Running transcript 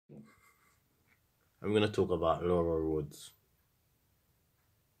I'm gonna talk about Laura Woods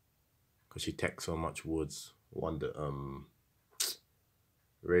because she takes so much Woods. Won the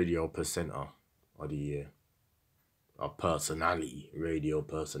radio presenter of the year, a radio of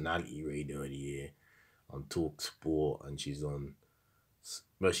the year on Talk Sport, and she's on.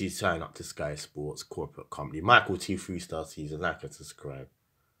 Well, she's signed up to Sky Sports corporate company. Michael T 3-star season. Like and subscribe.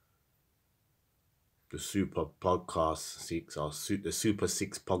 The Super Podcast 6 or the Super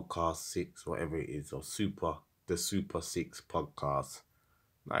 6 Podcast 6, whatever it is, or the Super 6 Podcast.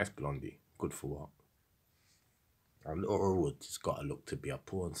 Nice blondie. Good for what? And Laura Woods has got a look to be a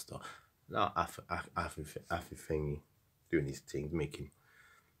porn star. Now, Afi thingy doing these things, making.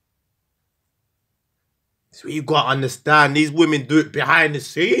 So you got to understand, these women do it behind the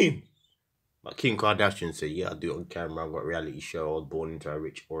scenes. But Kim Kardashian said, yeah, I do it on camera. I've got a reality show. I was born into a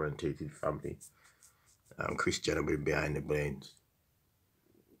rich, orientated family. Kris Jenner been behind the brains.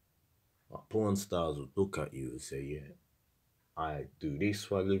 But porn stars would look at you and say, yeah, I do this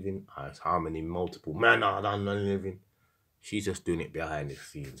for a living. How many multiple men are done for a living? She's just doing it behind the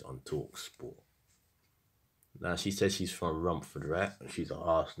scenes on Talk Sport. Now, she says she's from Romford, right? She's an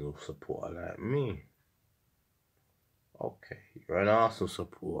Arsenal supporter like me. Okay, you're an Arsenal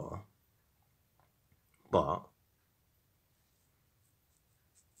supporter. But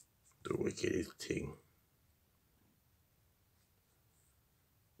the wickedest thing.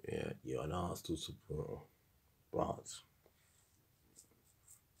 Yeah, you're an Arsenal supporter. But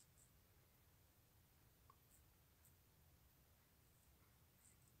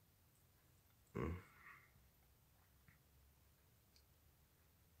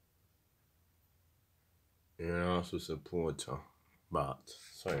you're an Arsenal supporter. But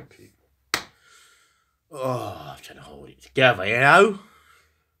sorry, people. Oh, I'm trying to hold it together, you know?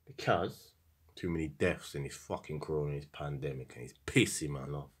 Because too many deaths in this fucking corona, this pandemic, and it's pissing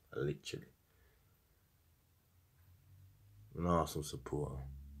man off, literally. An Arsenal supporter.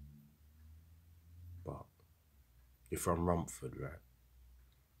 But you're from Romford, right?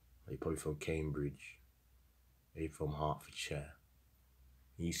 You're probably from Cambridge. You're from Hertfordshire.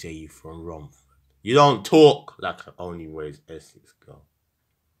 You say you're from Romford. You don't talk like only where's Essex go.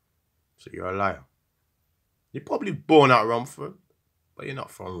 So you're a liar. You're probably born at Romford, but you're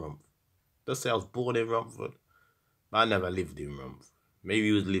not from Romford. Just say I was born in Romford, but I never lived in Romford. Maybe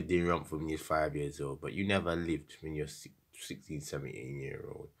you lived in Romford when you're 5 years old, but you never lived when you're 16, 17 year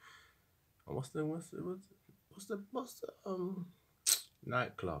old. And what's the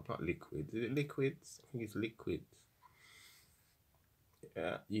nightclub? Not Liquid. Is it Liquids? I think it's Liquids.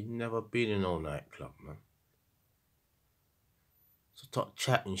 Yeah, you've never been in no nightclub, man. So stop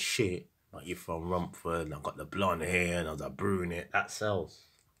chatting shit like you're from Romford and I've got the blonde hair and I was a brunette. That sells.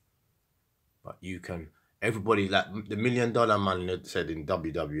 But you can. Everybody, like the $1 Million Man said in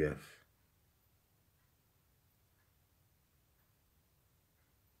WWF.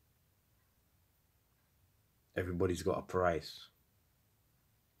 Everybody's got a price.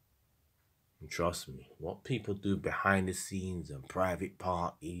 And trust me, what people do behind the scenes and private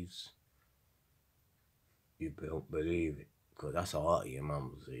parties, you don't believe it. Because that's how your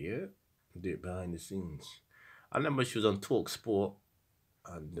mum would say, yeah, do it behind the scenes. I remember she was on Talk Sport,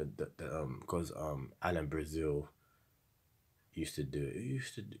 and because Alan Brazil used to do it. He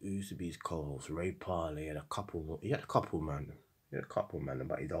used to be his co-host. Ray Parley had a couple. He had a couple, man.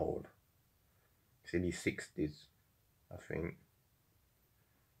 But he's old. He's in his 60s, I think.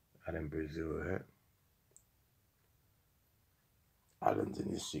 Alan Brazil, right? Alan's in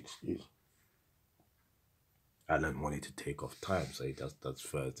his 60s. Alan wanted to take off time, so he does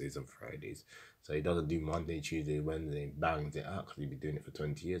Thursdays and Fridays. So he doesn't do Monday, Tuesday, Wednesday, bangs it out because he's been doing it for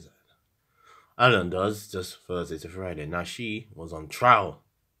 20 years. Alan does just Thursday to Friday. Now she was on trial.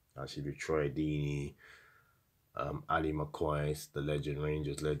 Now she with Troy Deeney, Ali McCoy, the legend,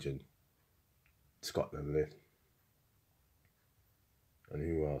 Rangers legend, Scotland left. And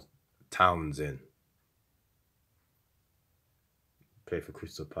who else? Townsend. Played for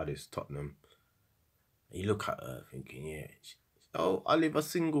Crystal Palace, Tottenham. And you look at her thinking, yeah, I live a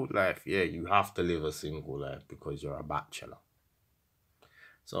single life. Yeah, you have to live a single life because you're a bachelor.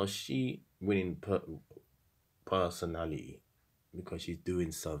 So she winning personality because she's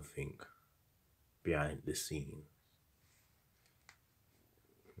doing something behind the scenes.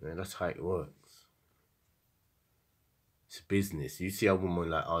 And that's how it works. It's business. You see a woman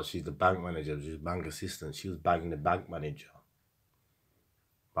like, oh, she's the bank manager, she's bank assistant. She was bagging the bank manager.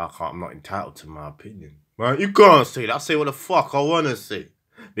 But I'm not entitled to my opinion. Man, you can't say that. I say what the fuck I want to say.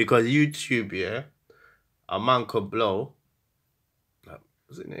 Because YouTube, yeah, a man could blow. Like,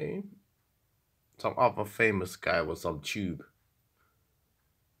 what's his name? Some other famous guy with some tube.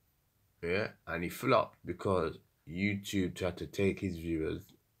 Yeah, and he flopped because YouTube tried to take his viewers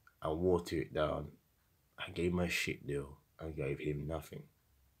and water it down. I gave him a shit deal. I gave him nothing.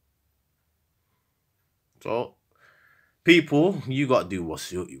 So, people, you gotta do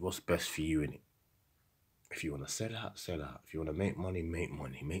what's best for you, innit? If you wanna sell out, sell out. If you wanna make money, make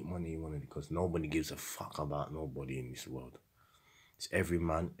money. Make money you wanna, because nobody gives a fuck about nobody in this world. It's every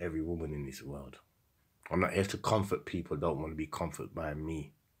man, every woman in this world. I'm not here to comfort people that don't want to be comforted by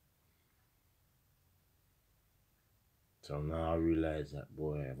me. So now I realize that,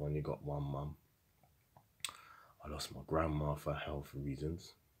 boy, I've only got one mum. I lost my grandma for health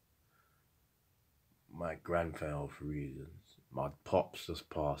reasons. My grand for health reasons. My pops just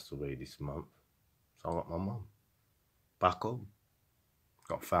passed away this month. So I got my mum back home.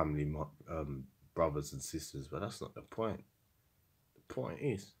 Got family, brothers and sisters, but that's not the point. The point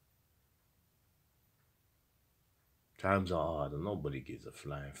is, times are hard and nobody gives a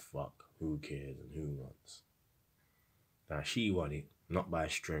flying fuck who cares and who wants. Now she won it, not by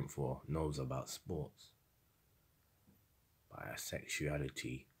strength or knows about sports, by her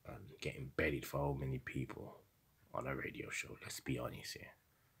sexuality and getting bedded for how many people on a radio show. Let's be honest here.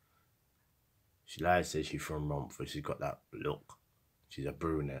 She lies, says she's from Romford. She's got that look. She's a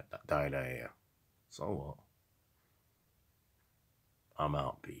brunette that dyed her hair. So what? I'm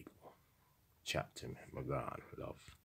out, people. Chat to me. My God, love.